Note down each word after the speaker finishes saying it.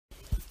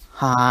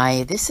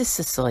Hi, this is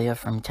Cecilia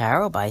from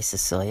Tarot by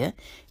Cecilia,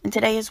 and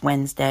today is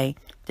Wednesday,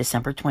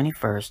 December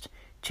 21st,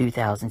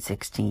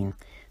 2016.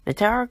 The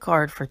tarot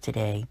card for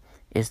today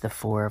is the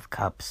Four of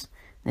Cups.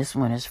 This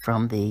one is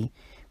from the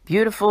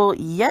beautiful,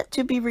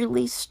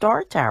 yet-to-be-released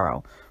Star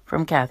Tarot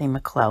from Kathy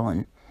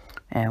McClellan,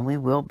 and we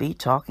will be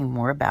talking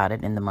more about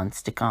it in the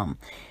months to come.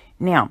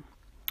 Now,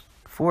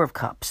 Four of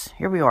Cups.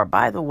 Here we are.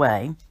 By the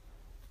way,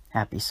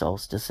 happy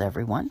solstice,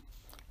 everyone.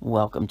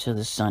 Welcome to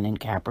the Sun in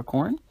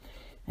Capricorn.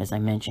 As I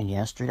mentioned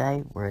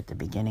yesterday, we're at the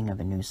beginning of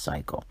a new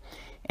cycle.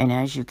 And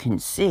as you can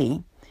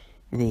see,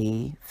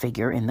 the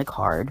figure in the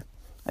card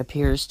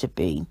appears to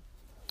be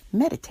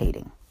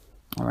meditating,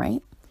 all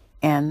right?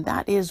 And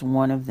that is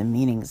one of the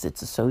meanings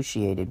that's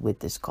associated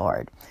with this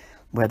card.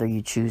 Whether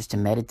you choose to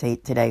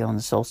meditate today on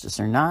the solstice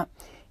or not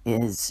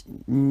is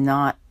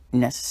not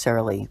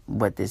necessarily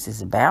what this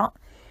is about.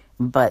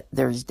 But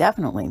there's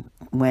definitely,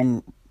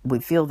 when we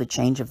feel the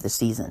change of the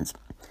seasons,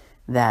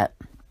 that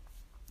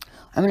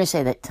I'm going to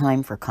say that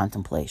time for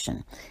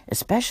contemplation,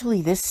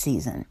 especially this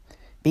season,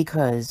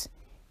 because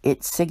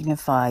it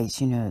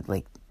signifies,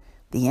 like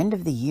the end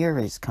of the year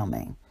is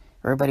coming.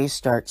 Everybody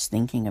starts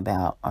thinking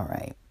about, all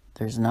right,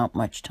 there's not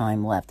much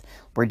time left.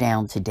 We're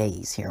down to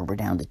days here. We're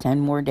down to 10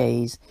 more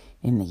days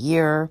in the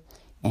year.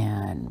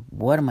 And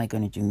what am I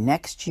going to do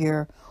next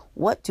year?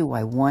 What do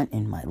I want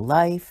in my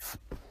life?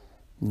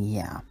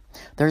 Yeah,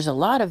 there's a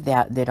lot of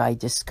that I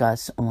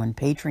discuss on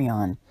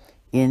Patreon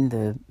in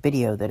the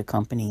video that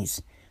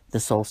accompanies the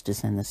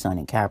solstice and the sun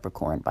in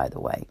Capricorn, by the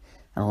way,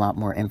 and a lot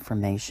more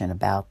information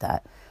about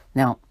that.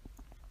 Now,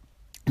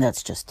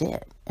 that's just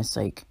it. It's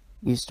like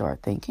you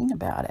start thinking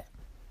about it.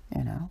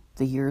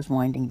 The year's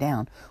winding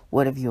down.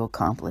 What have you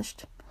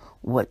accomplished?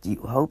 What do you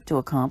hope to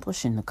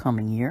accomplish in the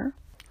coming year?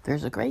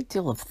 There's a great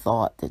deal of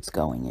thought that's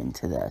going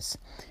into this.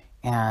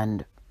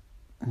 And,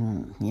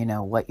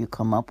 what you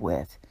come up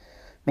with.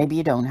 Maybe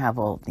you don't have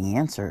all the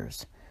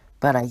answers,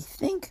 but I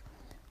think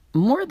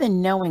more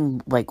than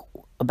knowing,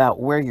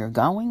 about where you're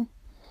going,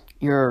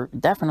 you're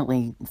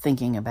definitely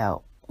thinking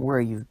about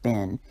where you've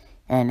been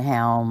and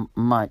how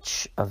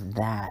much of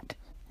that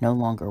no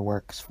longer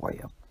works for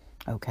you.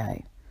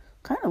 Okay.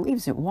 Kind of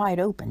leaves it wide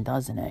open,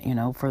 doesn't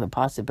it? For the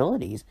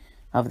possibilities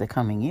of the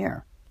coming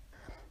year.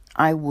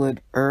 I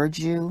would urge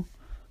you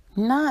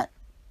not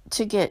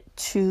to get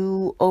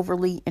too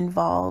overly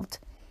involved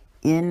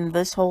in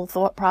this whole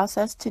thought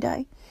process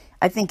today.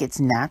 I think it's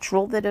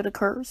natural that it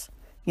occurs,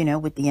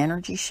 with the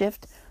energy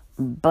shift.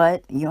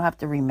 But you have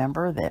to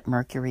remember that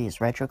Mercury is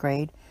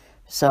retrograde.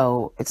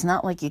 So it's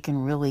not like you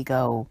can really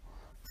go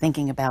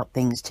thinking about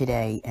things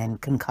today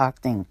and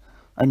concocting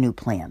a new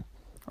plan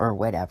or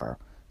whatever.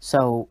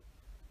 So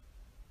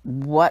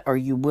what are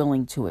you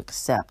willing to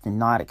accept and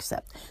not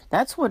accept?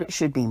 That's what it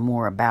should be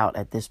more about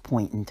at this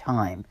point in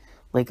time.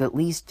 At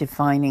least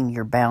defining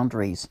your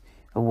boundaries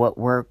of what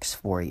works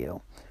for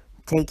you.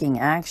 Taking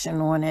action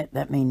on it,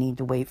 that may need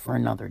to wait for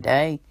another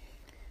day.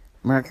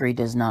 Mercury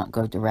does not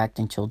go direct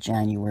until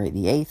January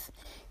the 8th,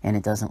 and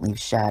it doesn't leave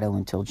shadow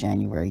until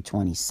January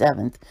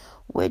 27th,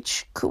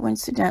 which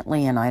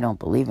coincidentally, and I don't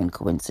believe in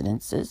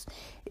coincidences,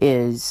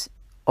 is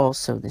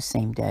also the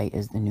same day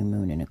as the new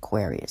moon in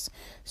Aquarius.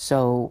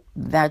 So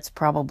that's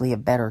probably a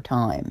better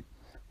time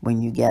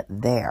when you get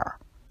there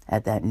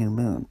at that new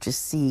moon.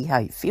 Just see how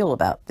you feel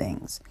about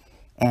things,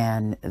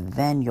 and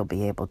then you'll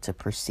be able to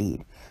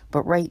proceed.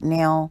 But right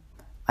now,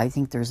 I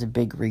think there's a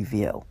big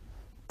review.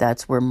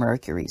 That's where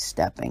Mercury's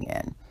stepping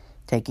in,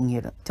 telling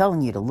you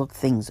to look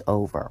things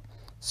over.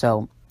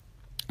 So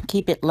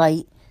keep it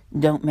light.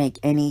 Don't make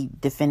any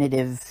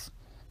definitive,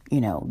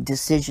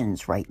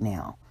 decisions right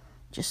now.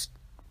 Just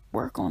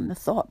work on the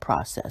thought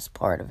process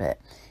part of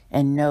it.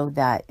 And know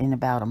that in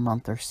about a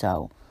month or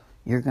so,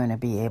 you're going to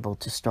be able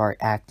to start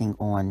acting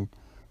on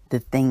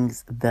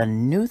the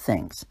new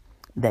things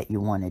that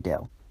you want to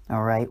do.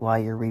 All right, while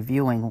you're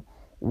reviewing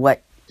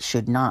what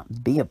should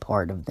not be a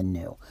part of the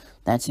new.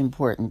 That's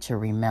important to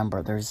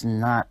remember. There's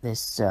not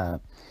this,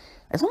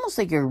 it's almost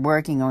like you're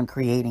working on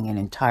creating an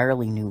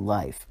entirely new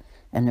life.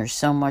 And there's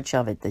so much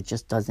of it that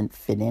just doesn't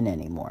fit in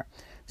anymore.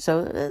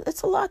 So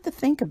it's a lot to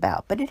think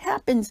about. But it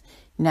happens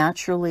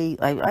naturally.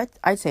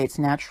 I'd say it's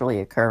naturally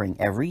occurring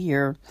every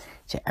year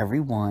to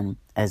everyone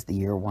as the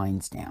year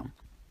winds down.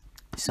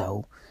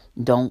 So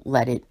don't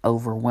let it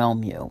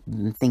overwhelm you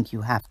and think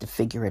you have to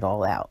figure it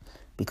all out,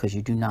 because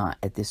you do not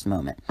at this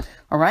moment.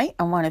 All right,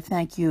 I want to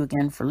thank you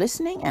again for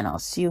listening, and I'll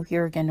see you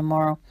here again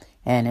tomorrow.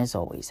 And as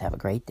always, have a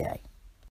great day.